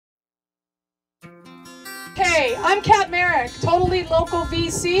Hey, I'm Kat Merrick, Totally Local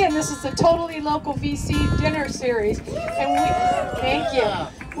VC, and this is the Totally Local VC Dinner Series. And thank you.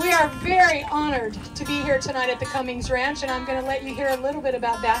 We are very honored to be here tonight at the Cummings Ranch, and I'm going to let you hear a little bit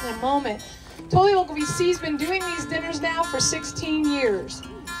about that in a moment. Totally Local VC's been doing these dinners now for 16 years.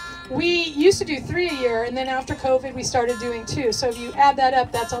 We used to do 3 a year, and then after COVID we started doing 2. So if you add that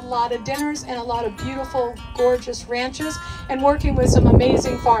up, that's a lot of dinners and a lot of beautiful, gorgeous ranches, and working with some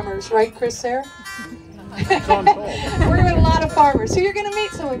amazing farmers, right, Chris, Sarah? We're with a lot of farmers, so you're going to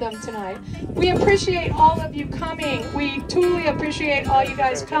meet some of them tonight. We appreciate all of you coming. We truly appreciate all you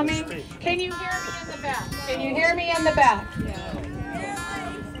guys coming. Can you hear me in the back? Can you hear me in the back?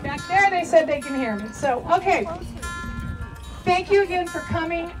 Back there they said they can hear me. So, okay. Thank you again for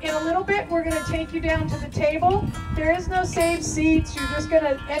coming. In a little bit, we're going to take you down to the table. There is no saved seats. You're just going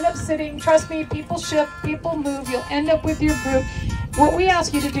to end up sitting. Trust me, people shift, people move. You'll end up with your group. What we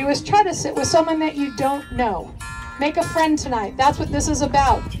ask you to do is try to sit with someone that you don't know. Make a friend tonight. That's what this is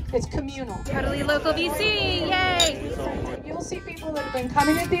about. It's communal. Totally Local VC, yay! You'll see people that have been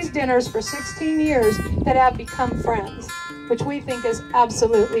coming to these dinners for 16 years that have become friends, which we think is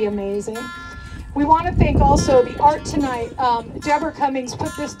absolutely amazing. We want to thank also the art tonight. Deborah Cummings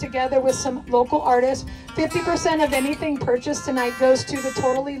put this together with some local artists. 50% of anything purchased tonight goes to the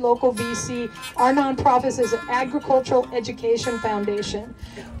Totally Local VC. Our nonprofit is an agricultural education foundation.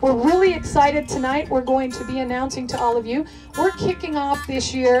 We're really excited tonight. We're going to be announcing to all of you, we're kicking off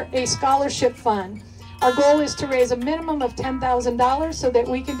this year a scholarship fund. Our goal is to raise a minimum of $10,000 so that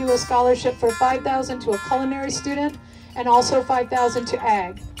we can do a scholarship for $5,000 to a culinary student and also $5,000 to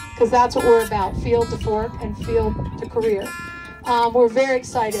ag. Because that's what we're about, field to fork and field to career. We're very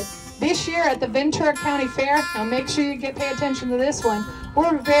excited. This year at the Ventura County Fair, now make sure you pay attention to this one,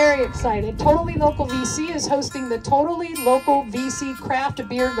 we're very excited. Totally Local VC is hosting the Totally Local VC Craft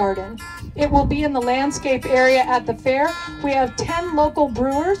Beer Garden. It will be in the landscape area at the fair. We have 10 local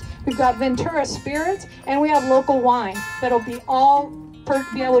brewers, we've got Ventura Spirits, and we have local wine that'll be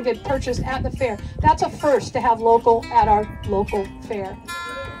be able to get purchased at the fair. That's a first to have local at our local fair.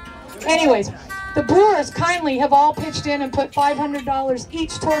 Anyways, the brewers kindly have all pitched in and put $500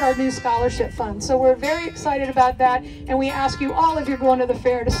 each toward our new scholarship fund. So we're very excited about that, and we ask you all, if you're going to the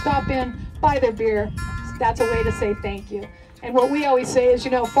fair, to stop in, buy their beer. That's a way to say thank you. And what we always say is,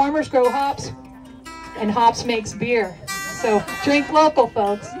 you know, farmers grow hops, and hops makes beer. So drink local,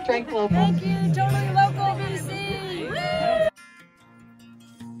 folks. Drink local. Thank you, Totally Local VC.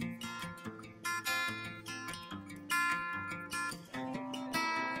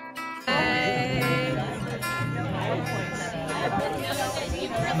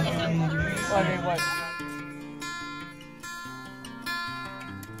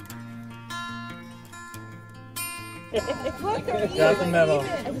 Got the memo. Are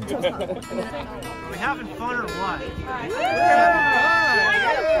we having fun or what? We're having fun!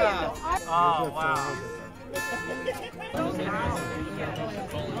 Yeah. Oh, wow.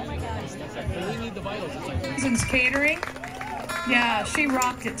 Susan's Catering. Yeah, she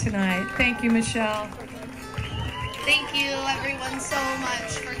rocked it tonight. Thank you, Michelle. Thank you, everyone, so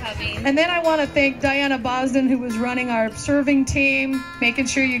much for coming. And then I want to thank Diana Bosden, who was running our serving team, making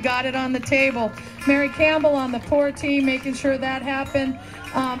sure you got it on the table. Mary Campbell on the pour team, making sure that happened.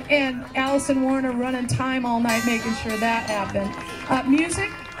 And Allison Warner running time all night, making sure that happened. Music,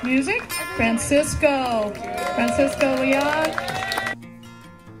 Francisco Leon.